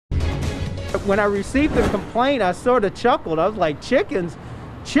when I received the complaint, I sort of chuckled. I was like, chickens?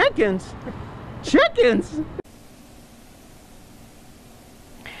 Chickens? Chickens?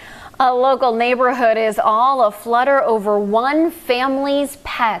 A local neighborhood is all aflutter over one family's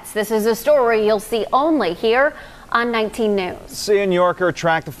pets. This is a story you'll see only here on 19 News. Sia Nyorkor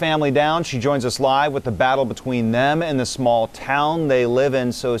tracked the family down. She joins us live with the battle between them and the small town they live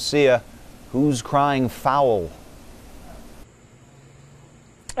in. So Sia, who's crying foul?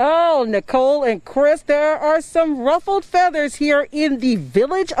 Oh, Nicole and Chris, there are some ruffled feathers here in the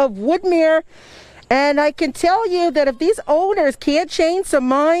village of Woodmere. And I can tell you that if these owners can't change some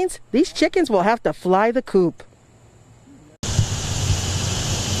minds, these chickens will have to fly the coop.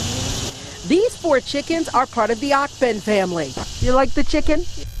 These 4 chickens are part of the Akben family. You like the chicken?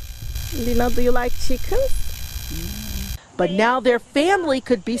 Lina, do you like chickens? But now their family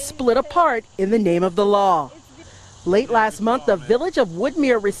could be split apart in the name of the law. Late last month, the village of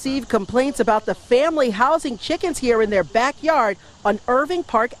Woodmere received complaints about the family housing chickens here in their backyard on Irving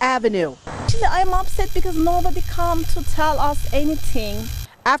Park Avenue. I'm upset because nobody come to tell us anything.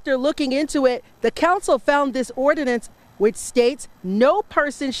 After looking into it, the council found this ordinance which states no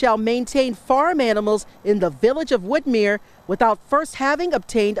person shall maintain farm animals in the village of Woodmere without first having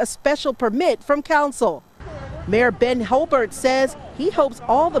obtained a special permit from council. Mayor Ben Holbert says he hopes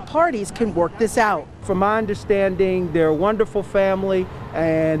all the parties can work this out. From my understanding, they're a wonderful family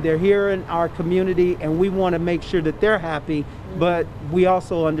and they're here in our community, and we want to make sure that they're happy, but we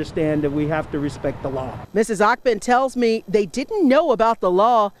also understand that we have to respect the law. Mrs. Akben tells me they didn't know about the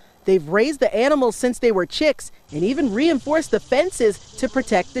law. They've raised the animals since they were chicks and even reinforced the fences to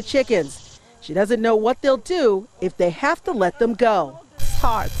protect the chickens. She doesn't know what they'll do if they have to let them go. It's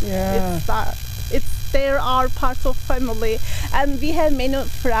hard. Yeah. They are part of family, and we have many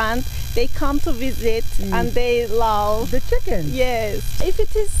friends. They come to visit and they love the chicken. Yes, if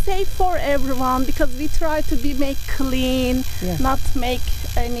it is safe for everyone, because we try to make clean, not make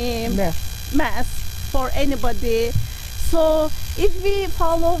any mess for anybody. So if we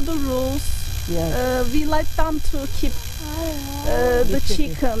follow the rules, we like them to keep the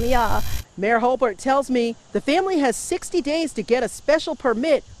chicken. Yeah. Mayor Holbert tells me the family has 60 days to get a special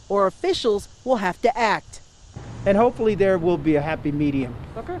permit, or officials will have to act. And hopefully there will be a happy medium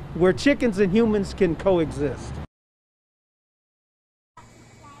where chickens and humans can coexist.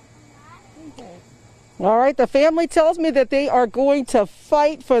 All right, the family tells me that they are going to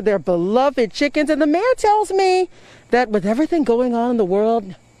fight for their beloved chickens, and the mayor tells me that with everything going on in the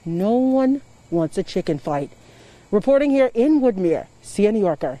world, no one wants a chicken fight. Reporting here in Woodmere, Sia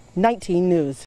Nyorkor, 19 News.